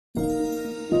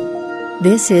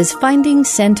This is Finding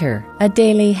Center, a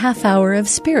daily half-hour of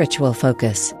spiritual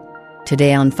focus.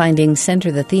 Today on Finding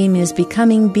Center, the theme is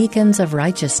Becoming Beacons of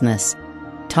Righteousness.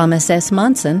 Thomas S.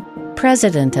 Monson,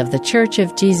 president of the Church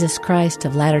of Jesus Christ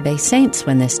of Latter-day Saints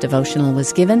when this devotional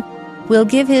was given, will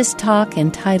give his talk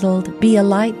entitled, Be a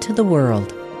Light to the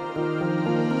World.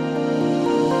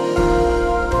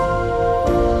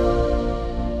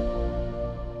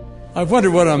 I've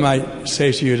wondered what I might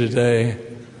say to you today,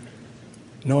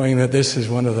 knowing that this is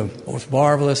one of the most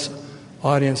marvelous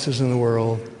audiences in the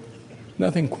world.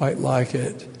 Nothing quite like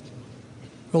it.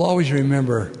 We'll always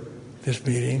remember this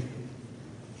meeting,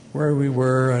 where we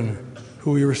were and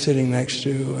who we were sitting next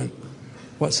to and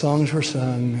what songs were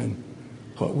sung and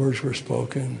what words were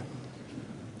spoken.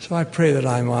 So I pray that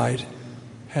I might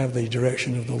have the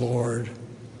direction of the Lord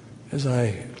as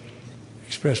I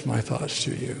express my thoughts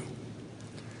to you.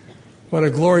 What a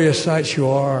glorious sight you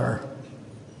are.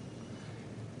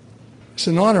 It's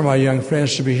an honor, my young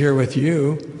friends, to be here with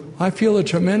you. I feel a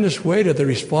tremendous weight of the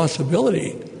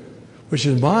responsibility, which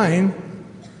is mine,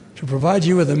 to provide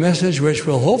you with a message which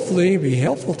will hopefully be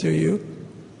helpful to you,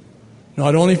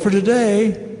 not only for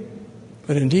today,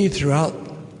 but indeed throughout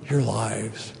your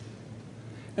lives.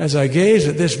 As I gaze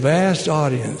at this vast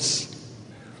audience,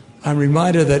 I'm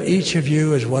reminded that each of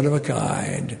you is one of a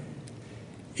kind.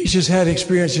 Each has had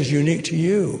experiences unique to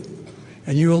you,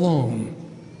 and you alone.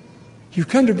 You've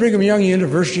come to Brigham Young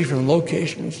University from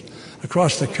locations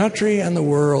across the country and the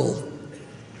world.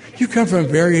 You come from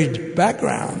varied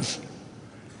backgrounds,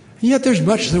 and yet there's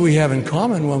much that we have in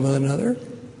common one with another.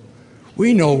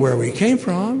 We know where we came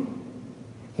from,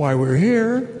 why we're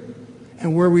here,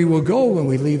 and where we will go when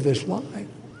we leave this life.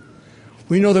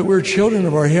 We know that we're children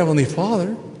of our Heavenly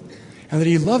Father, and that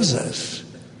He loves us.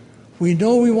 We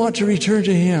know we want to return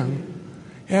to Him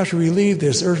after we leave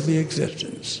this earthly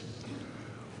existence.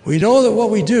 We know that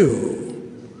what we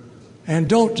do and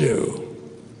don't do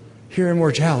here in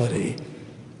mortality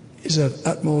is of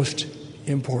utmost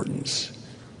importance.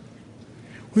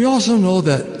 We also know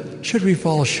that should we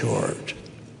fall short,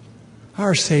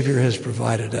 our Savior has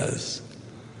provided us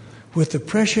with the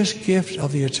precious gift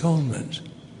of the atonement,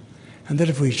 and that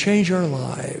if we change our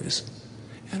lives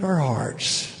and our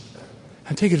hearts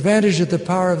and take advantage of the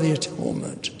power of the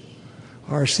atonement,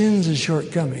 our sins and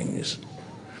shortcomings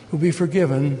will be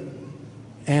forgiven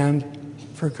and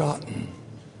forgotten.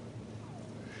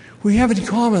 We have in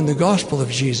common the gospel of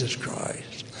Jesus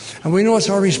Christ, and we know it's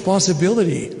our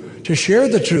responsibility to share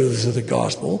the truths of the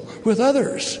gospel with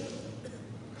others.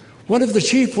 One of the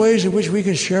chief ways in which we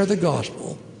can share the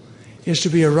gospel is to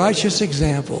be a righteous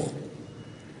example.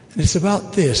 And it's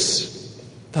about this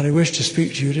that I wish to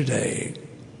speak to you today.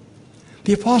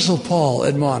 The Apostle Paul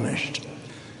admonished,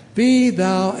 Be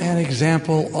thou an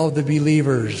example of the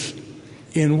believers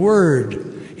in word,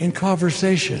 in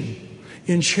conversation,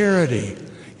 in charity,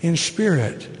 in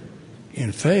spirit,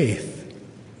 in faith,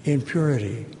 in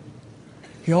purity.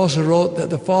 He also wrote that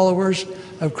the followers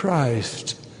of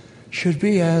Christ should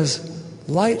be as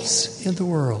lights in the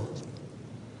world.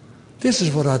 This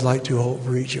is what I'd like to hope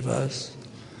for each of us,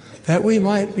 that we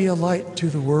might be a light to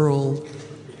the world.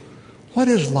 What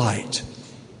is light?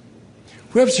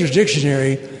 Webster's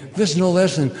Dictionary lists no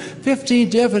less than 15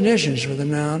 definitions for the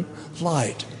noun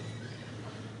light.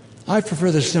 I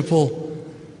prefer the simple,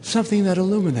 something that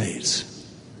illuminates,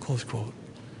 close quote.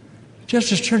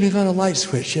 Just as turning on a light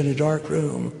switch in a dark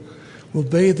room will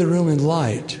bathe the room in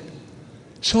light,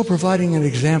 so providing an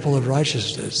example of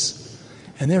righteousness,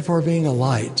 and therefore being a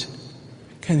light,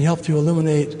 can help to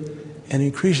illuminate an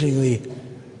increasingly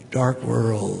dark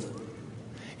world.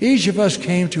 Each of us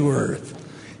came to earth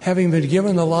having been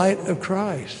given the light of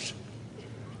Christ.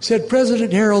 Said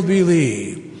President Harold B.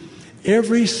 Lee,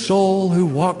 every soul who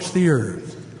walks the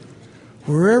earth,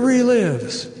 wherever he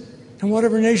lives, in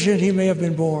whatever nation he may have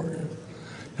been born,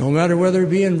 no matter whether it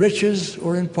be in riches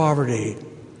or in poverty,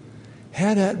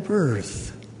 had at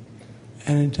birth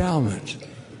an endowment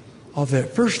of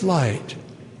that first light,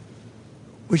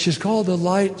 which is called the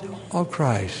light of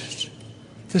Christ,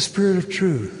 the Spirit of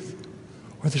truth,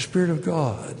 or the Spirit of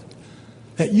God,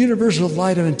 that universal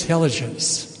light of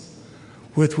intelligence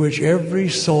with which every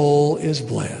soul is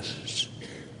blessed.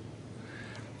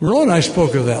 Moroni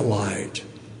spoke of that light,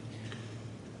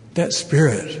 that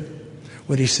Spirit,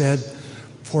 when he said,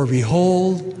 For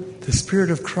behold, the Spirit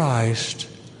of Christ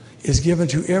is given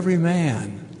to every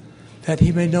man, that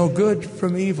he may know good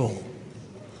from evil.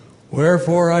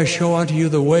 Wherefore I show unto you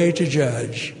the way to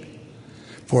judge.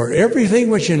 For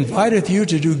everything which inviteth you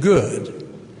to do good,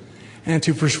 and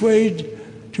to persuade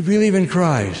to believe in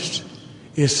Christ,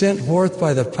 is sent forth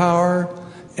by the power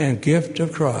and gift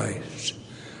of Christ,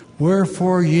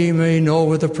 Wherefore ye may know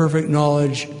with a perfect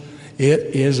knowledge it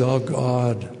is of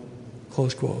God.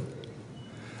 Close quote.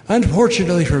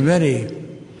 Unfortunately for many,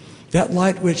 that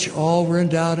light which all were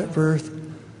endowed at birth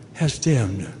has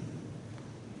dimmed.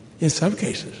 In some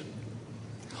cases,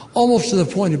 almost to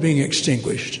the point of being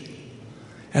extinguished,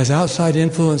 as outside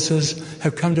influences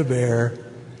have come to bear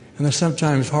and the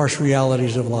sometimes harsh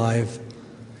realities of life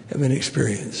have been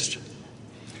experienced.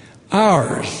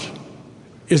 Ours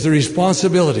is the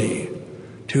responsibility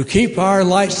to keep our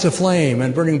lights aflame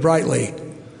and burning brightly,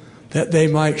 that they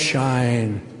might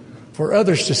shine for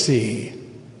others to see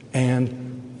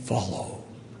and follow.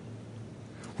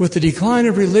 With the decline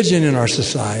of religion in our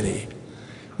society,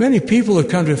 many people have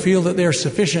come to feel that they are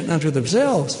sufficient unto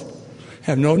themselves,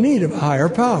 have no need of a higher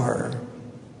power.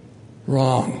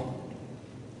 Wrong.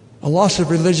 A loss of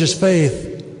religious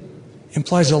faith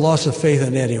implies a loss of faith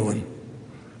in anyone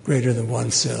greater than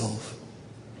oneself.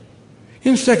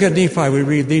 In 2 Nephi, we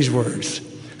read these words,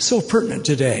 so pertinent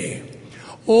today.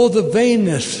 Oh, the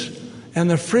vainness and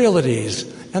the frailties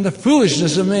and the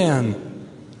foolishness of men.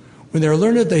 When they're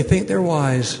learned, they think they're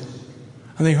wise,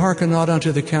 and they hearken not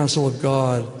unto the counsel of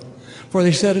God, for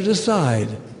they set it aside,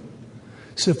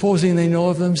 supposing they know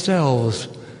of themselves.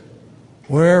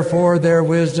 Wherefore their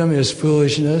wisdom is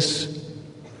foolishness,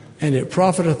 and it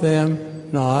profiteth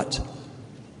them not,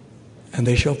 and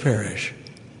they shall perish.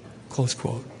 Close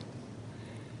quote.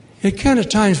 It can at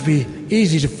times be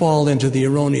easy to fall into the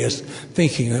erroneous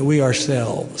thinking that we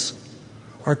ourselves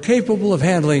are capable of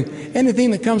handling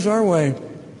anything that comes our way,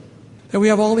 that we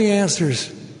have all the answers,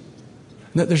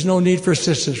 and that there's no need for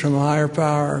assistance from a higher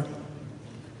power.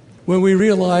 When we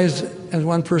realize, as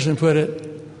one person put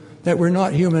it, that we're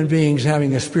not human beings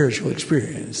having a spiritual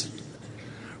experience.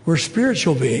 We're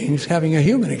spiritual beings having a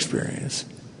human experience.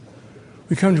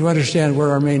 We come to understand where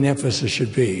our main emphasis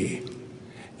should be,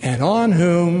 and on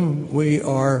whom we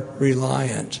are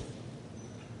reliant.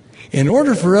 In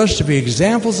order for us to be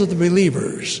examples of the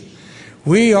believers,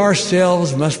 we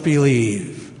ourselves must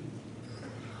believe.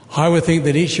 I would think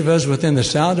that each of us within the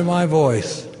sound of my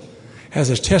voice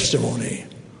has a testimony,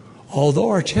 although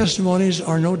our testimonies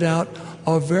are no doubt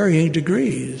of varying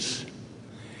degrees.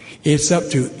 It's up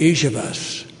to each of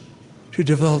us to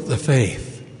develop the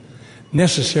faith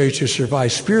necessary to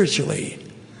survive spiritually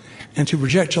and to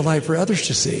project a light for others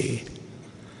to see.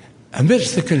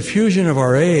 Amidst the confusion of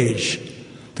our age,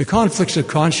 the conflicts of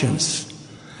conscience,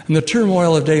 and the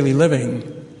turmoil of daily living,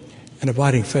 an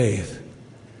abiding faith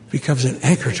becomes an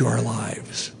anchor to our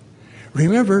lives.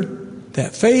 Remember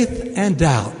that faith and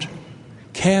doubt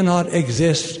cannot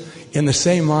exist in the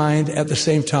same mind at the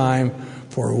same time,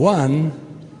 for one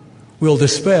will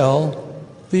dispel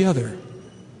the other.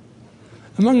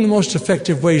 Among the most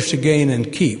effective ways to gain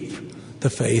and keep the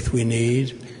faith we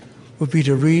need would be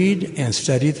to read and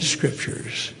study the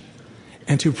Scriptures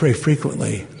and to pray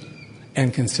frequently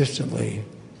and consistently.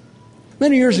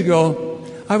 Many years ago,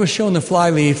 I was shown the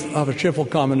flyleaf of a triple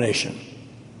combination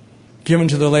given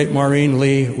to the late Maureen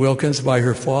Lee Wilkins by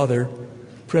her father,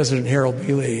 President Harold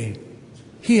B. Lee.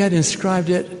 He had inscribed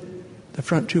it, the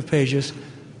front 2 pages,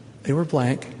 they were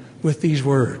blank, with these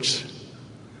words: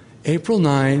 April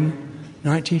 9,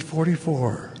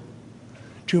 1944.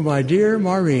 To my dear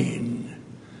Maureen,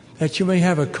 that you may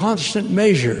have a constant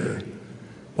measure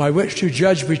by which to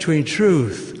judge between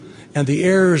truth and the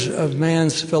errors of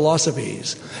man's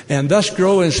philosophies, and thus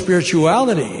grow in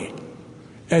spirituality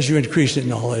as you increase in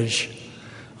knowledge,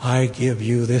 I give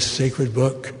you this sacred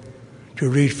book to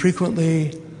read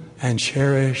frequently and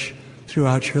cherish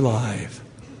throughout your life.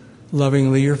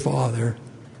 Lovingly, your father,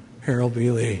 Harold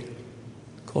B. Lee.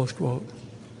 Close quote.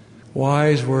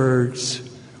 Wise words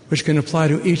which can apply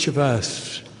to each of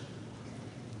us.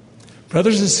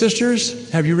 Brothers and sisters,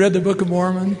 have you read the Book of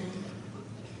Mormon?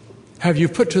 Have you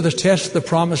put to the test the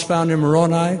promise found in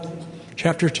Moroni,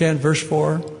 chapter 10, verse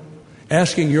 4?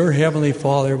 Asking your Heavenly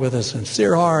Father with a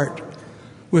sincere heart,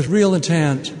 with real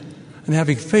intent, and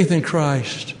having faith in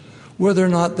Christ, whether or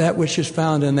not that which is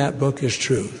found in that book is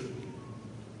truth.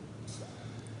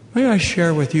 May I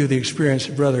share with you the experience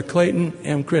of Brother Clayton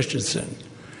M. Christensen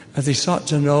as he sought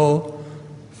to know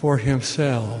for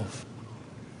himself.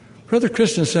 Brother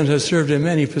Christensen has served in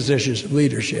many positions of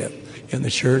leadership in the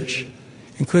church,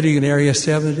 including in Area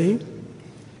 70.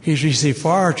 He's received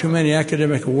far too many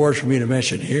academic awards for me to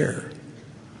mention here.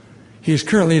 He is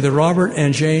currently the Robert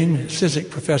and Jane Cizik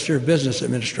Professor of Business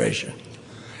Administration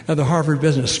at the Harvard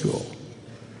Business School.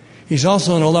 He's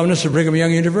also an alumnus of Brigham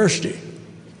Young University.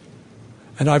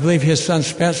 And I believe his son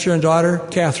Spencer and daughter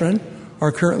Catherine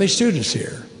are currently students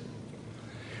here.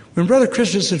 When Brother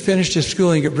Christensen finished his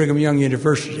schooling at Brigham Young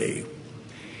University,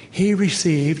 he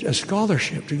received a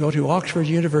scholarship to go to Oxford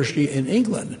University in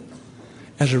England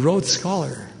as a Rhodes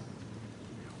Scholar.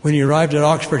 When he arrived at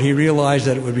Oxford, he realized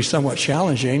that it would be somewhat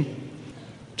challenging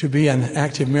to be an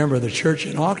active member of the church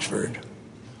in Oxford.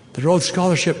 The Rhodes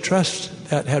Scholarship Trust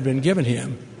that had been given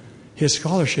him, his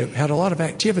scholarship, had a lot of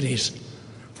activities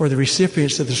for the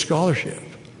recipients of the scholarship.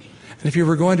 And if he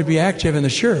were going to be active in the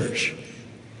church,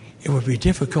 it would be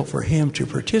difficult for him to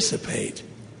participate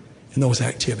in those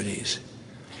activities.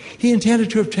 He intended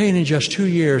to obtain in just 2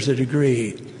 years a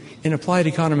degree in applied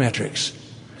econometrics,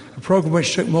 a program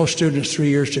which took most students 3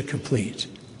 years to complete.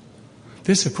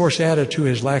 This, of course, added to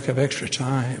his lack of extra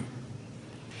time.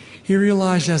 He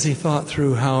realized as he thought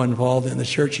through how involved in the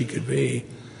church he could be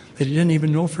that he didn't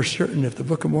even know for certain if the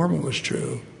Book of Mormon was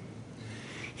true.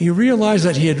 He realized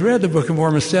that he had read the Book of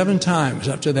Mormon 7 times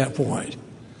up to that point,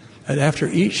 and after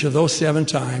each of those 7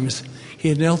 times, he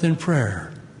had knelt in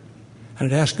prayer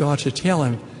and had asked God to tell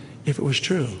him if it was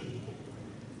true.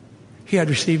 He had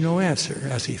received no answer,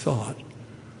 as he thought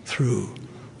through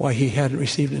why he hadn't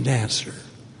received an answer.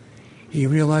 He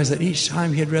realized that each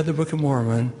time he had read the Book of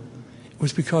Mormon, it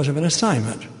was because of an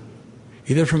assignment,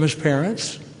 either from his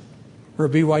parents, or a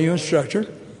BYU instructor,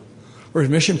 or his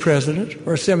mission president,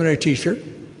 or a seminary teacher,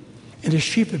 and his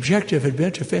chief objective had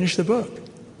been to finish the book.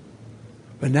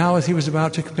 But now, as he was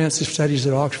about to commence his studies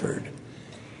at Oxford,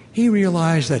 he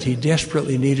realized that he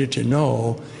desperately needed to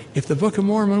know if the Book of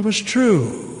Mormon was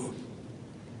true.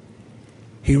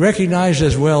 He recognized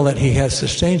as well that he had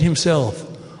sustained himself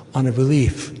on a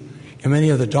belief in many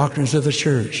of the doctrines of the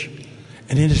church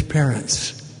and in his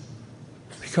parents,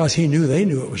 because he knew they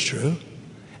knew it was true,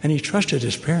 and he trusted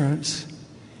his parents.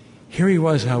 Here he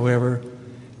was, however,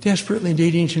 desperately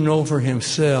needing to know for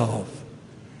himself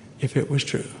if it was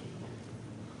true.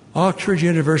 Oxford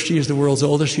University is the world's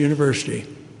oldest university.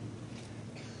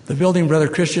 The building Brother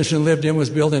Christensen lived in was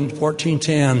built in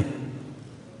 1410.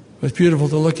 It was beautiful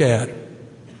to look at,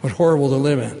 but horrible to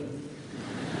live in.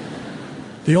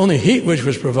 The only heat which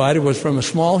was provided was from a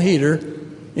small heater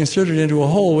inserted into a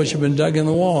hole which had been dug in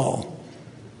the wall.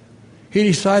 He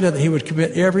decided that he would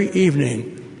commit every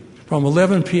evening from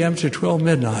 11 p.m. to 12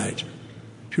 midnight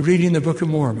to reading the Book of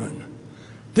Mormon,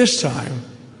 this time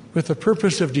with the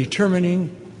purpose of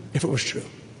determining if it was true.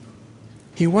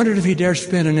 He wondered if he dared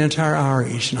spend an entire hour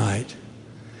each night,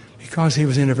 because he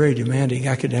was in a very demanding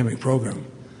academic program.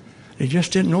 He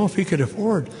just didn't know if he could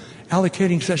afford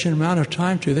allocating such an amount of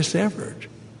time to this effort.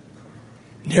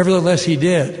 Nevertheless, he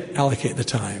did allocate the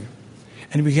time,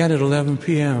 and he began at 11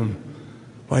 p.m.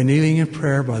 by kneeling in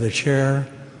prayer by the chair,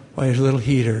 by his little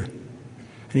heater,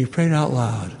 and he prayed out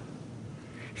loud.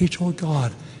 He told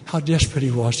God how desperate he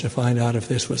was to find out if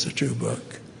this was a true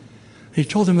book. He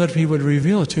told him that if he would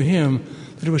reveal it to him,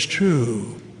 that it was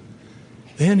true,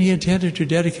 then he intended to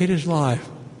dedicate his life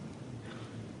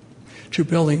to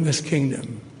building this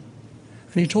kingdom.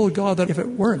 And he told God that if it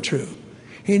weren't true,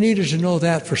 he needed to know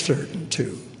that for certain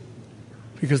too,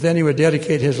 because then he would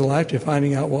dedicate his life to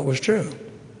finding out what was true.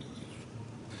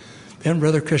 Then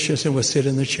Brother Christensen would sit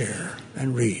in the chair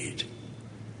and read.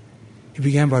 He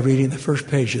began by reading the first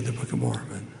page of the Book of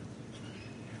Mormon.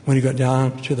 When he got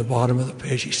down to the bottom of the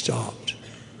page, he stopped.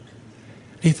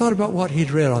 He thought about what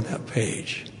he'd read on that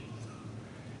page.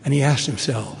 And he asked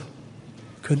himself,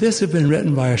 could this have been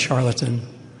written by a charlatan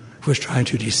who was trying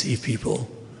to deceive people?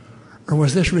 Or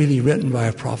was this really written by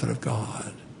a prophet of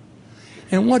God?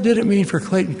 And what did it mean for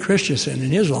Clayton Christensen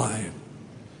in his life?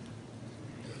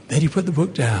 Then he put the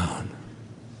book down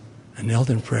and knelt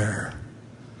in prayer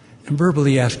and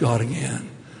verbally asked God again,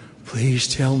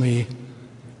 please tell me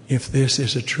if this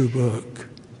is a true book.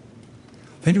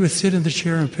 Then he would sit in the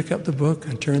chair and pick up the book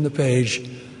and turn the page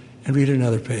and read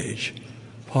another page.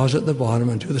 Pause at the bottom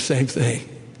and do the same thing.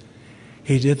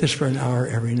 He did this for an hour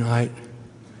every night,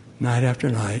 night after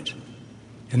night,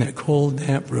 in that cold,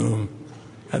 damp room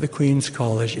at the Queen's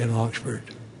College in Oxford.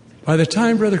 By the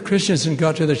time Brother Christensen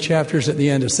got to the chapters at the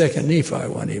end of 2 Nephi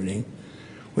one evening,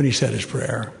 when he said his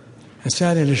prayer and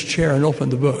sat in his chair and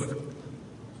opened the book,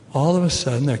 all of a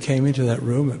sudden there came into that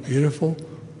room a beautiful,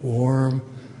 warm,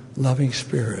 loving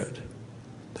spirit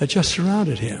that just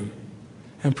surrounded him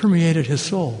and permeated his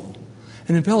soul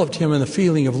and enveloped him in the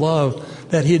feeling of love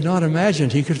that he had not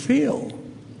imagined he could feel.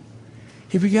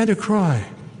 He began to cry.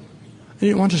 He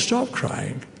didn't want to stop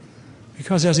crying,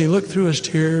 because as he looked through his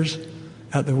tears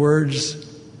at the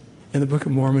words in the Book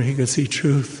of Mormon, he could see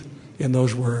truth in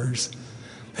those words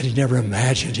that he never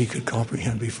imagined he could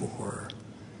comprehend before.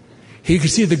 He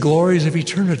could see the glories of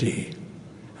eternity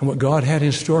and what God had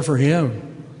in store for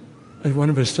him as one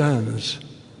of his sons.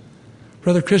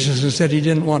 Brother Christensen said he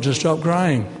didn't want to stop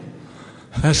crying.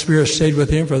 That spirit stayed with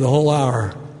him for the whole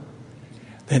hour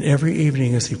Then every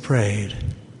evening as he prayed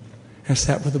and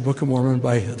sat with the Book of Mormon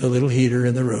by the little heater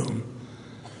in the room,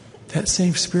 that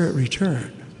same spirit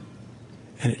returned,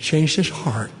 and it changed his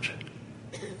heart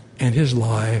and his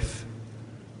life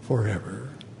forever.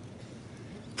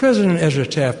 President Ezra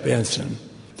Taft Benson,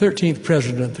 13th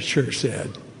president of the church, said,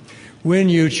 "When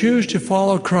you choose to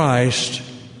follow Christ,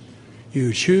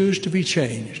 you choose to be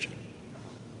changed.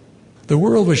 The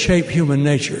world will shape human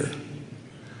nature,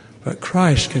 but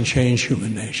Christ can change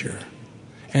human nature,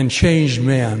 and changed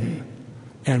men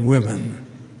and women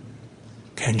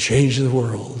can change the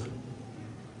world."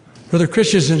 Brother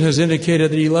Christensen has indicated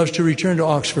that he loves to return to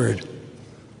Oxford.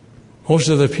 Most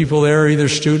of the people there are either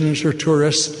students or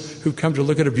tourists who come to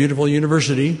look at a beautiful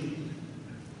university,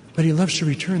 but he loves to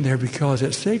return there because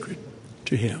it's sacred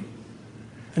to him.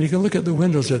 And he can look at the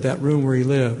windows of that room where he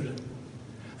lived,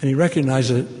 and he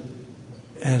recognizes it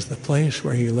as the place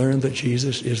where he learned that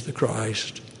Jesus is the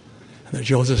Christ and that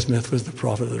Joseph Smith was the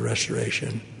prophet of the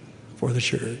restoration for the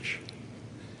church.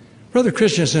 Brother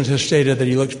Christensen has stated that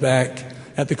he looks back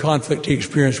at the conflict he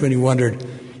experienced when he wondered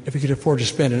if he could afford to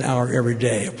spend an hour every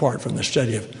day apart from the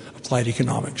study of applied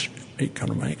economics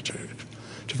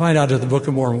to find out if the Book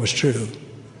of Mormon was true.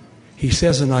 He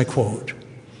says, and I quote,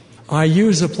 "I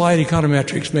use applied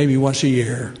econometrics maybe once a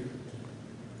year,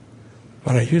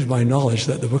 but I use my knowledge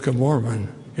that the Book of Mormon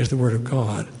is the Word of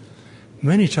God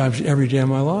many times every day of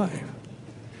my life.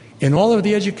 In all of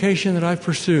the education that I've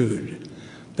pursued,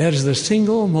 that is the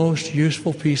single most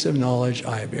useful piece of knowledge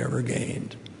I have ever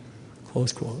gained."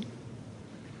 Close quote.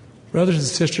 Brothers and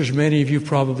sisters, many of you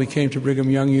probably came to Brigham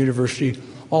Young University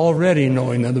already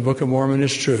knowing that the Book of Mormon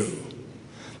is true,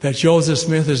 that Joseph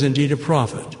Smith is indeed a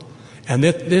prophet, and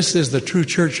that this is the true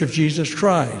church of Jesus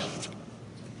Christ.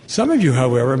 Some of you,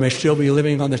 however, may still be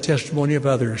living on the testimony of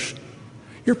others,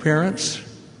 your parents,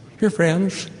 your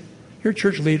friends, your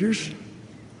church leaders.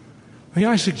 May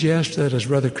I suggest that, as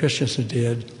Brother Christensen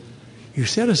did, you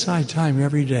set aside time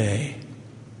every day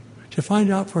to find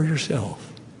out for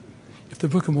yourself if the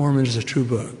Book of Mormon is a true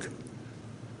book,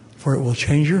 for it will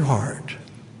change your heart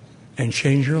and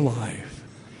change your life.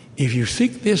 If you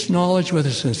seek this knowledge with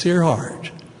a sincere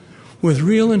heart, with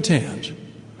real intent,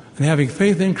 and having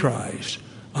faith in Christ,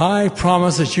 I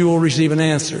promise that you will receive an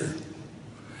answer.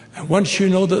 And once you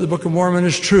know that the Book of Mormon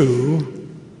is true,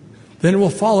 then it will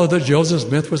follow that Joseph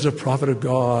Smith was a prophet of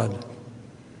God.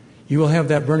 You will have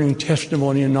that burning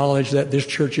testimony and knowledge that this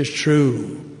church is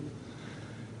true.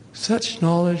 Such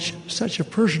knowledge, such a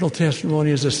personal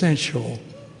testimony is essential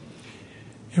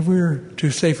if we're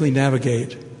to safely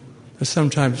navigate the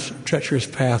sometimes treacherous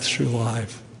paths through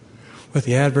life, with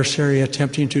the adversary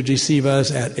attempting to deceive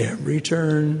us at every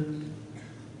turn.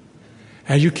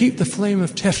 As you keep the flame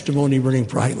of testimony burning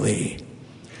brightly,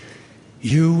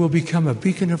 you will become a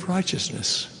beacon of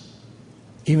righteousness,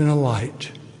 even a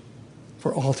light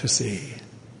for all to see.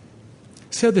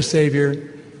 Said the Savior,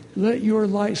 "Let your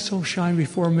light so shine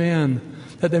before men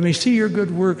that they may see your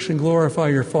good works and glorify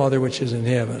your Father which is in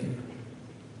heaven."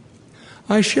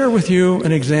 I share with you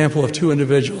an example of two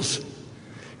individuals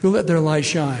who let their light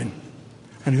shine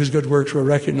and whose good works were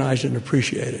recognized and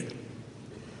appreciated.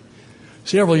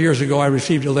 Several years ago, I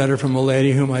received a letter from a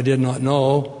lady whom I did not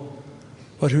know,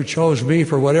 but who chose me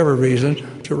for whatever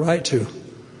reason to write to,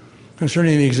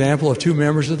 concerning the example of two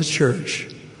members of the church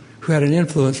who had an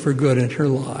influence for good in her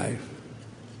life.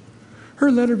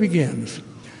 Her letter begins,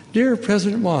 "Dear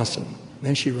President Mawson,"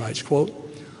 then she writes, quote,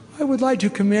 "I would like to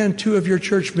commend two of your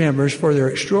church members for their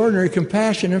extraordinary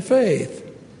compassion and faith.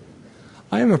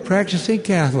 I am a practicing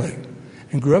Catholic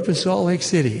and grew up in Salt Lake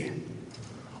City.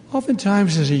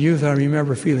 Oftentimes as a youth, I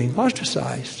remember feeling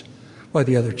ostracized by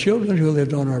the other children who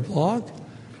lived on our block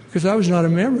because I was not a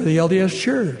member of the LDS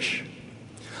Church.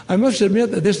 I must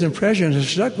admit that this impression has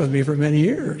stuck with me for many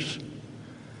years,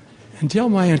 until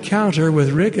my encounter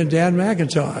with Rick and Dan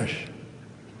McIntosh.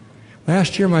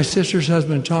 Last year, my sister's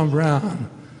husband, Tom Brown,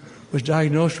 was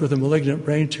diagnosed with a malignant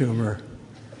brain tumor,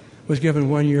 was given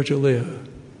 1 year to live.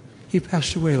 He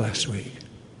passed away last week.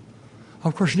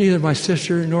 Of course, neither my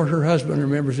sister nor her husband are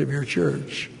members of your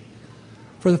church.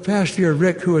 For the past year,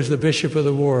 Rick, who is the bishop of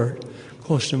the ward,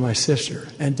 close to my sister,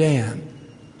 and Dan,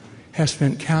 has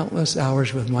spent countless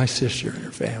hours with my sister and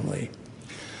her family.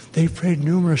 They've prayed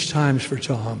numerous times for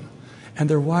Tom, and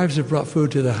their wives have brought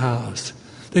food to the house.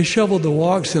 They shoveled the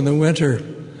walks in the winter,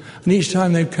 and each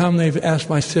time they've come, they've asked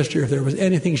my sister if there was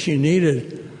anything she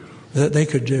needed that they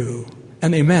could do,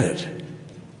 and they meant it.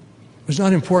 It was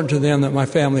not important to them that my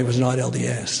family was not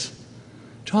LDS.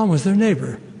 Tom was their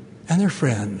neighbor and their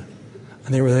friend,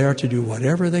 and they were there to do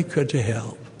whatever they could to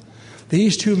help.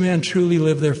 These two men truly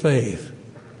lived their faith.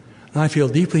 and I feel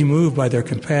deeply moved by their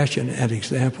compassion and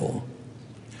example.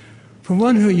 From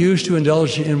one who used to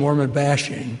indulge in Mormon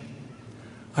bashing,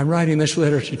 I'm writing this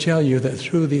letter to tell you that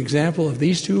through the example of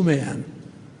these two men,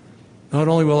 not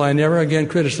only will I never again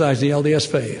criticize the LDS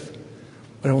faith,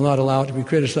 but I will not allow it to be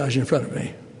criticized in front of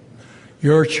me.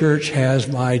 Your church has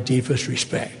my deepest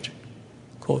respect.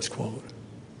 Close quote.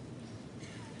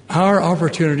 Our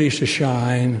opportunities to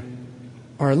shine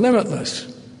are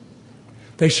limitless.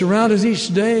 They surround us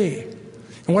each day,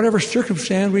 in whatever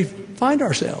circumstance we find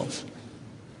ourselves.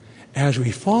 As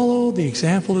we follow the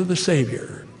example of the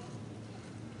Savior,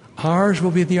 ours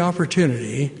will be the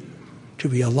opportunity to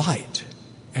be a light,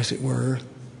 as it were,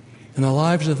 in the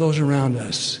lives of those around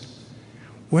us,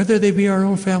 whether they be our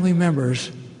own family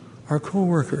members, our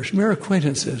co-workers, mere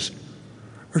acquaintances,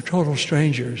 or total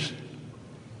strangers.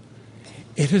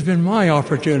 It has been my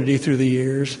opportunity through the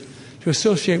years to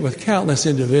associate with countless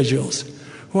individuals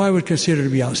who I would consider to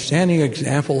be outstanding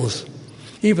examples,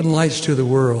 even lights to the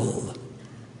world.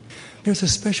 There's a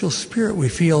special spirit we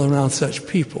feel around such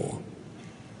people,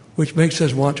 which makes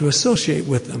us want to associate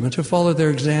with them and to follow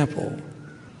their example.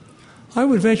 I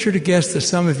would venture to guess that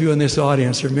some of you in this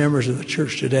audience are members of the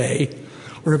church today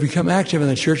or have become active in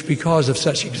the church because of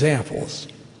such examples.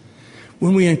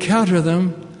 When we encounter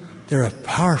them, they're a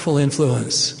powerful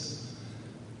influence,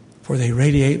 for they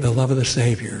radiate the love of the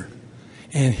Savior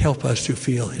and help us to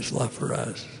feel His love for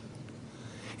us.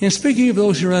 In speaking of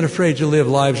those who are unafraid to live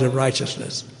lives of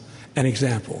righteousness, an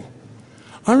example,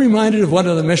 I'm reminded of one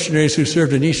of the missionaries who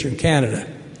served in Eastern Canada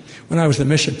when I was the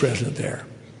mission president there.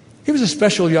 He was a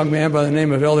special young man by the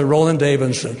name of Elder Roland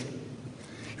Davidson.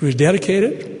 He was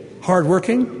dedicated,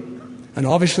 hardworking, and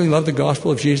obviously loved the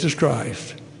gospel of Jesus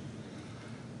Christ.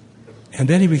 And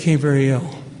then he became very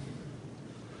ill.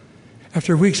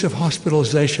 After weeks of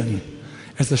hospitalization,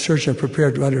 as the surgeon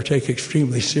prepared to undertake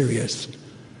extremely serious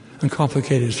and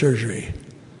complicated surgery,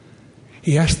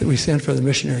 he asked that we send for the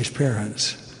missionary's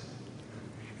parents.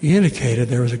 He indicated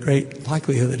there was a great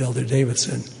likelihood that Elder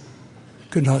Davidson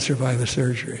could not survive the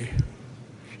surgery.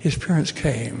 His parents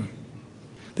came.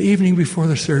 The evening before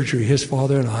the surgery, his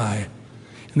father and I,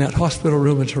 in that hospital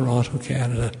room in Toronto,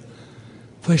 Canada,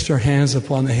 placed our hands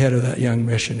upon the head of that young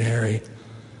missionary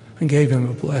and gave him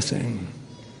a blessing.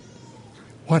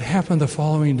 What happened the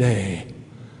following day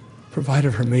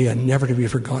provided for me a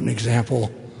never-to-be-forgotten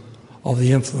example of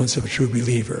the influence of a true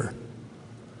believer.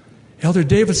 Elder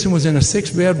Davidson was in a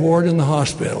 6-bed ward in the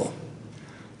hospital.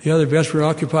 The other beds were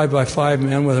occupied by 5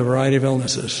 men with a variety of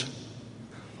illnesses.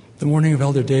 The morning of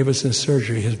Elder Davidson's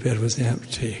surgery, his bed was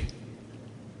empty.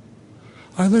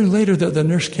 I learned later that the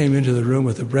nurse came into the room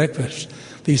with the breakfast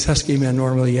these husky men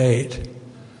normally ate.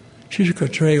 She took a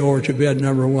tray over to bed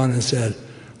number 1 and said,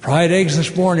 "Fried eggs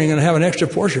this morning, and I have an extra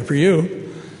portion for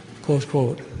you." Close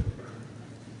quote.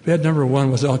 Bed number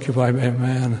 1 was occupied by a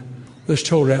man with his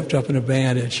toe wrapped up in a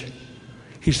bandage.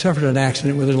 He suffered an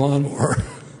accident with his lawnmower.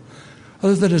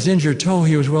 Other than his injured toe,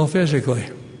 he was well physically.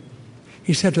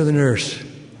 He said to the nurse,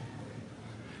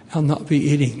 "I'll not be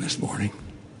eating this morning."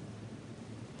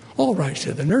 "All right,"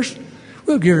 said the nurse.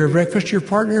 "We'll give your breakfast to your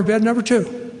partner in bed number 2.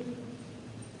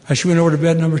 As she went over to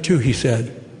bed number 2, he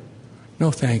said, "No,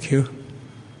 thank you.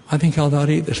 I think I'll not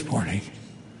eat this morning."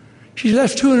 She said,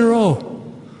 "That's 2 in a row.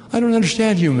 I don't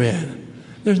understand you men.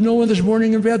 There's no one this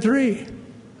morning in bed 3.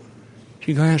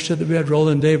 She glanced at the bed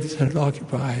Roland Davidson had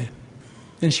occupied.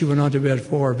 Then she went on to bed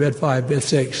 4, bed 5, bed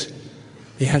 6.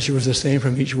 The answer was the same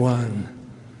from each one.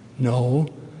 "No,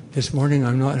 this morning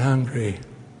I'm not hungry."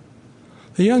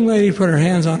 The young lady put her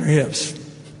hands on her hips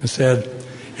and said,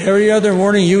 "Every other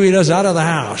morning you eat us out of the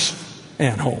house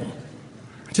and home.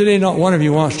 Today not one of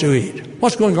you wants to eat.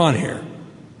 What's going on here?"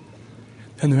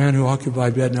 Then the man who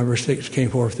occupied bed number 6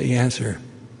 came forth with the answer.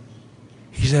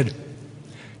 He said,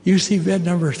 "You see, bed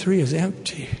number 3 is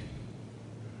empty.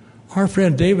 Our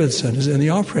friend Davidson is in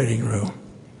the operating room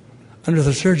under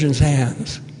the surgeon's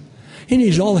hands. He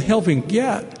needs all the help he can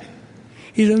get.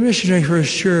 He's a missionary for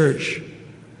his church.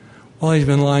 While he's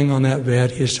been lying on that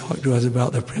bed, he has talked to us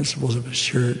about the principles of his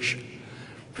church,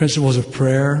 principles of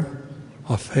prayer,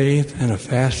 of faith, and of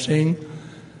fasting,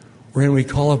 wherein we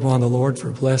call upon the Lord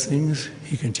for blessings."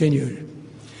 He continued,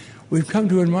 "We've come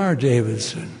to admire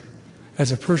Davidson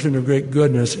as a person of great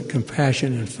goodness and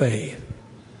compassion and faith.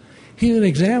 He's an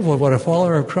example of what a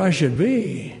follower of Christ should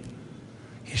be.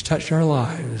 He's touched our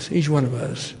lives, each one of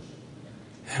us,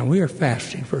 and we are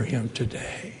fasting for him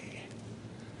today."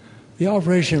 The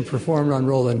operation performed on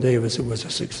Roland Davidson was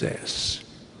a success.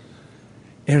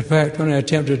 In fact, when I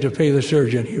attempted to pay the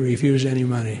surgeon, he refused any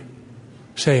money,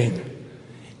 saying,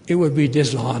 "It would be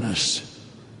dishonest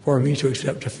for me to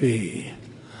accept a fee.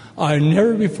 I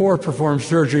never before performed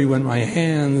surgery when my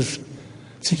hands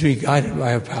seemed to be guided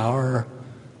by a power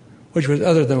which was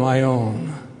other than my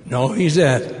own. No, he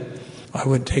said, I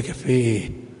would take a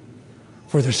fee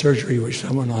for the surgery which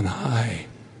someone on high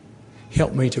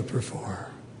helped me to perform.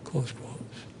 Close quotes.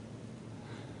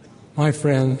 My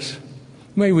friends,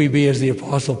 may we be, as the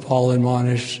Apostle Paul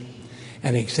admonished,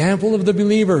 an example of the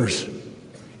believers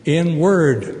in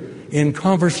word, in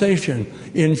conversation,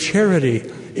 in charity,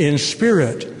 in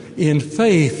spirit, in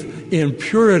faith, in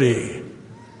purity.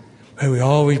 May we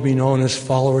always be known as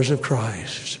followers of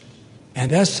Christ,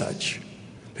 and as such,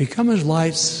 become as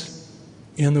lights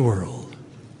in the world.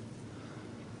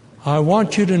 I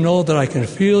want you to know that I can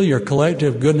feel your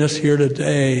collective goodness here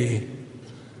today.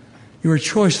 You are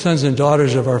choice sons and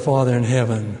daughters of our Father in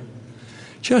heaven.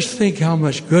 Just think how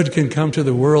much good can come to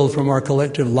the world from our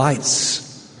collective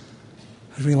lights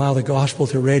as we allow the gospel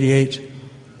to radiate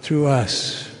through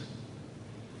us.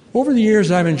 Over the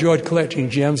years, I've enjoyed collecting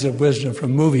gems of wisdom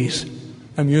from movies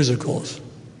and musicals.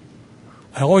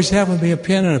 I always have with me a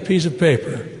pen and a piece of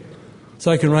paper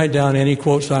so I can write down any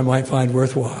quotes I might find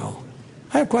worthwhile.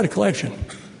 I have quite a collection.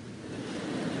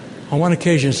 On one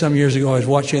occasion, some years ago, I was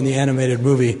watching the animated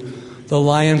movie The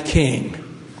Lion King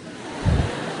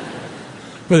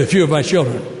with a few of my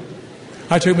children.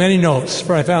 I took many notes,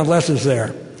 for I found lessons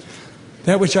there.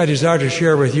 That which I desire to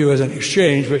share with you is an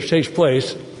exchange which takes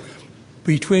place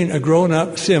between a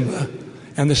grown-up Simba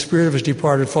and the spirit of his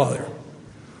departed father.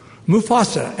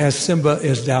 Mufasa, as Simba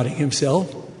is doubting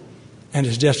himself and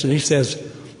his destiny, says,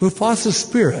 Mufasa's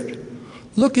spirit,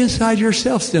 look inside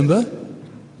yourself, Simba.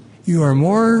 You are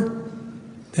more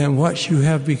than what you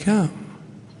have become.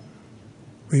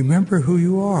 Remember who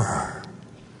you are.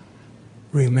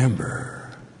 Remember.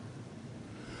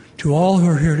 To all who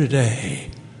are here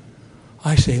today,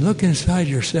 I say, look inside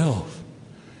yourself.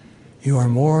 You are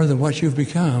more than what you've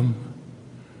become.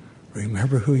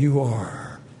 Remember who you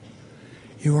are.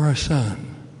 You are a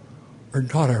son or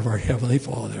daughter of our Heavenly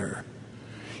Father.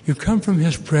 You come from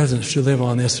His presence to live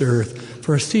on this earth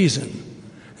for a season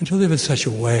and to live in such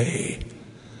a way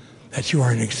that you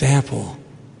are an example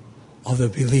of the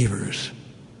believers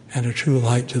and a true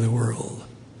light to the world.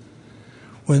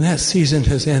 When that season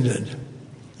has ended,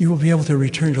 you will be able to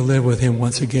return to live with Him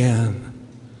once again.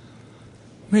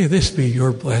 May this be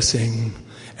your blessing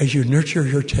as you nurture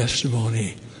your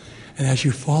testimony and as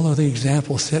you follow the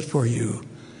example set for you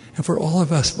and for all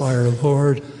of us by our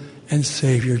Lord and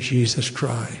Savior Jesus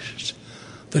Christ,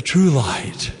 the true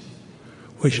light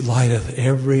which lighteth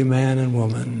every man and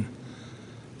woman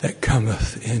that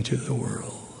cometh into the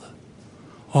world.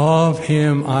 Of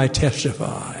Him I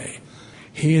testify.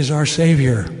 He is our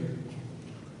Savior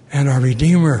and our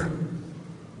Redeemer,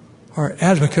 our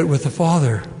advocate with the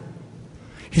Father.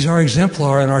 He's our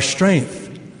exemplar and our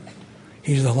strength.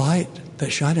 He's the light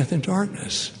that shineth in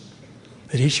darkness.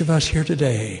 That each of us here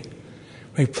today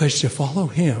may pledge to follow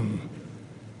Him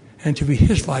and to be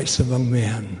His lights among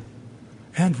men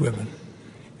and women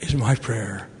is my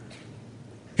prayer.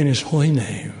 In His holy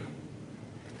name,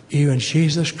 even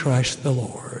Jesus Christ the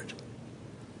Lord.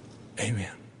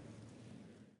 Amen.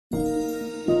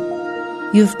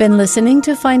 You've been listening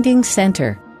to Finding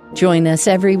Center. Join us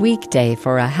every weekday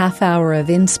for a half hour of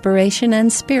inspiration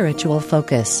and spiritual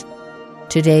focus.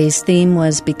 Today's theme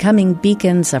was Becoming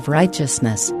Beacons of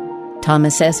Righteousness.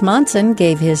 Thomas S. Monson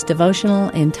gave his devotional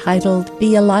entitled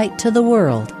Be a Light to the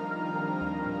World.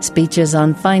 Speeches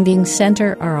on Finding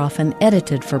Center are often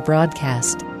edited for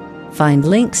broadcast. Find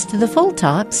links to the full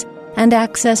talks and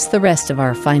access the rest of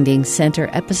our Finding Center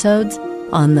episodes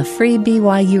on the free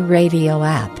BYU Radio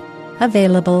app,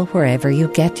 available wherever you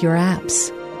get your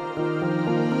apps.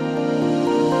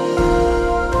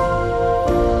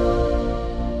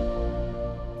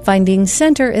 Finding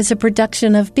Center is a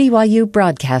production of BYU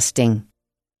Broadcasting.